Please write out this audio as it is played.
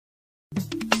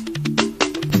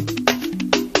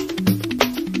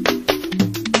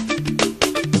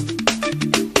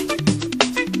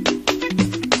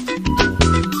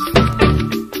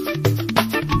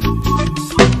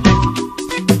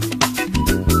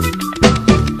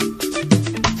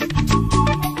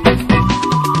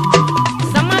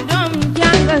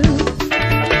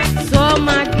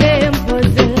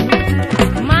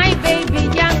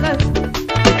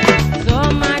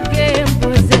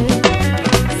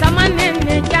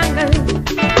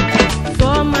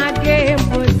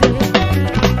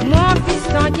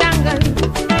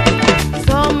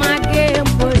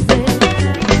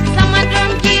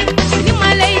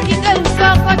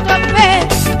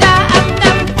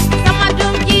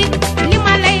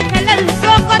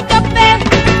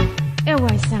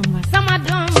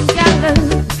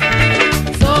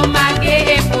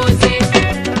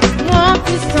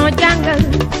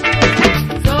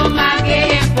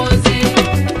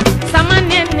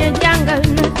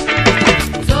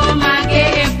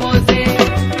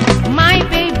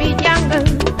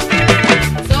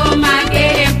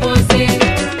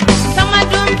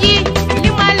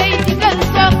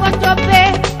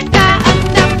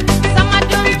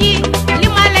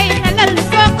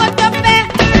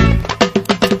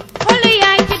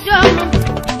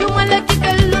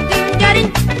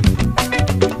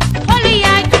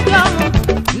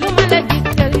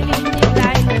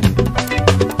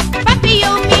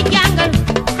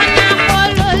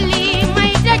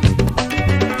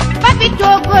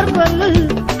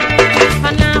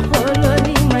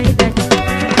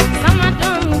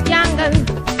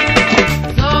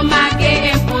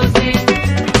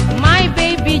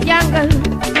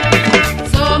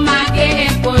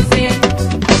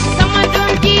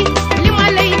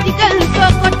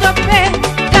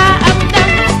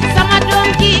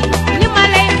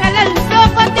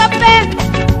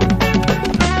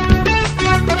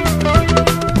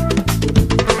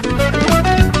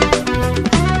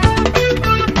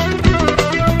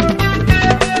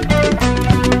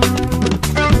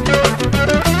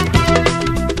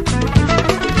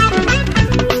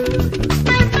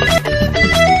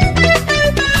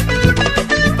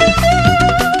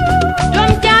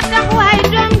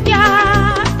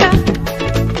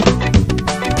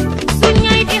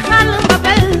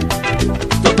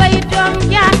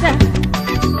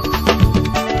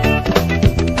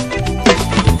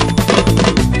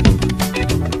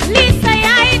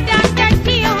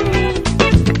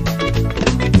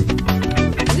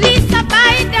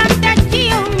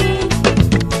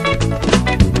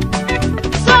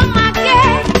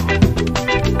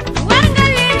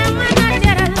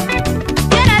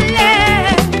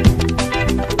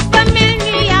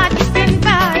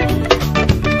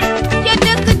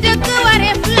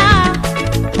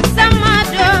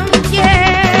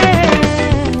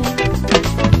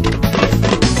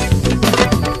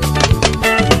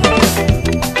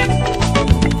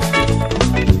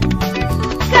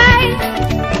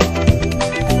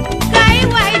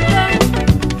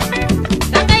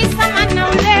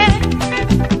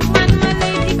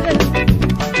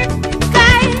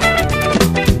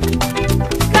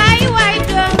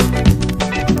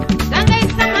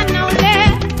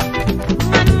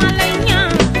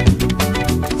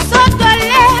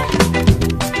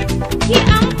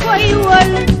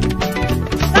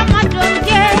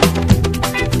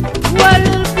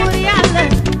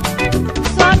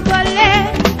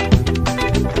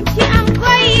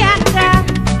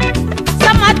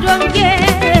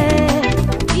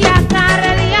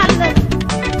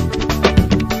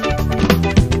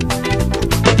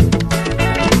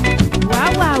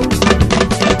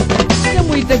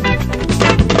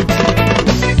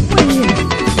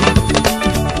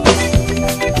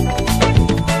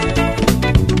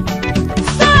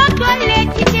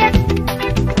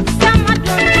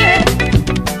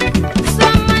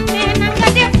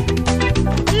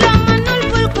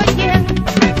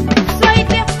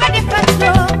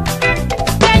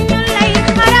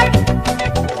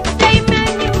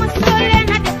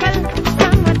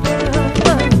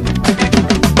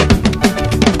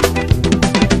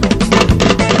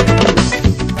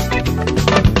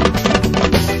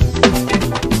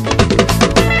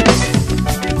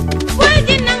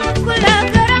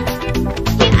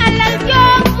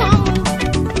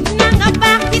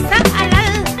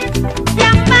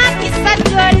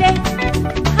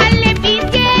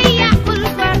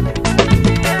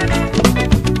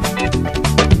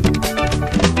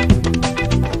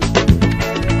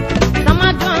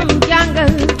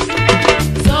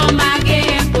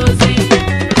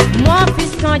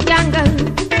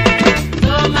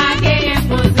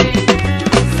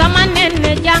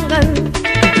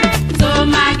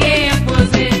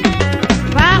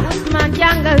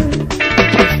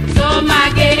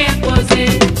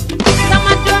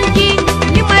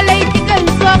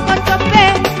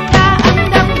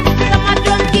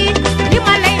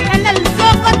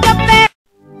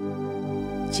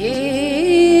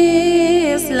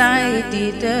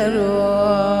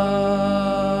tiitaroo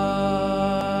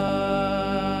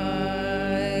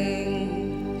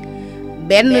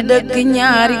benn dëkk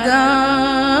ñaari gaar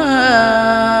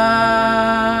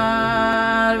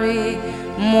bi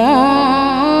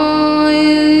mooy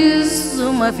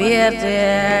suma fierté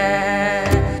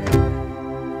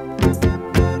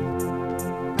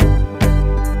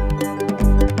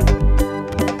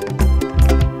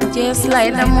Thies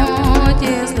lay ndamoo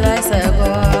Thies lay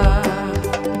sago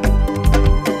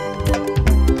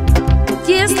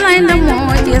Thies lay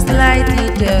ndamoo Thies lay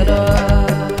tiitaroo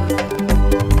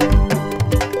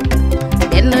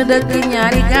benn dëkk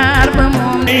ñaari gaar ba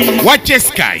moom waa Thies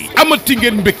kaay amati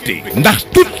ngeen mbégte ndax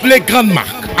toutes les grandes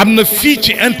marques am na fii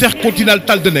ci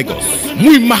Intercontinental De Negoce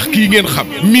muy marque yi ngeen xam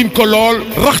miin ko lool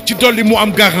rax ci dolli mu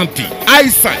am garantie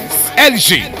i5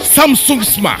 LG Samsung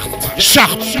Smart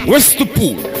Sharp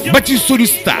Westpool ba ci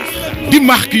Solustar di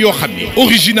marque yoo xam ni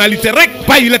originalité rek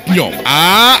bàyyi lat ñoom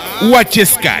waa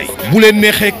Thies kaay bu leen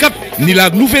neexee kat ni la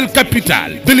nouvelle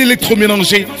capitale de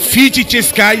l'électroménager fii ci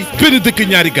Thies kaay benn dëkk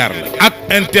ñaari gaar la ak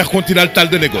Intercontinental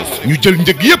De Negoce ñu jël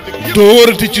njëg yépp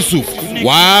dóorati ci suuf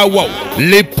waaw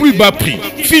les plus bas prix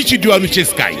fii ci diwaanu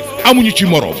Thies kaay amuñu ci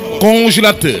morom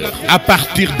congélateur à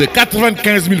partir de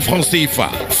 95 000 francs CFA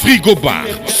frigo bar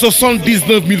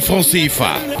 79 000 francs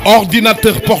CFA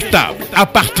ordinateur portable à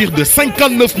partir de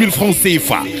 59 000 francs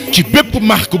CFA ci bépp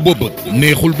marque boobu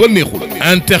neexul ba neexul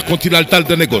Intercontinental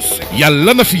De Negoce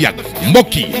yàlla na fi yàgg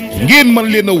mbokk yi ngeen mën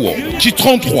leen a woo ci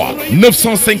 33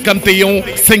 951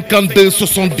 52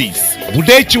 70 bu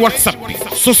dee ci WhatsApp bi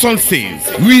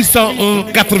 76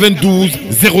 801 92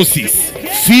 06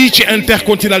 fii ci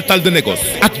Intercontinental De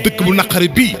Negoce ak dëkk bu naqari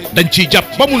bii dañ ciy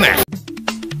jàpp ba mu neex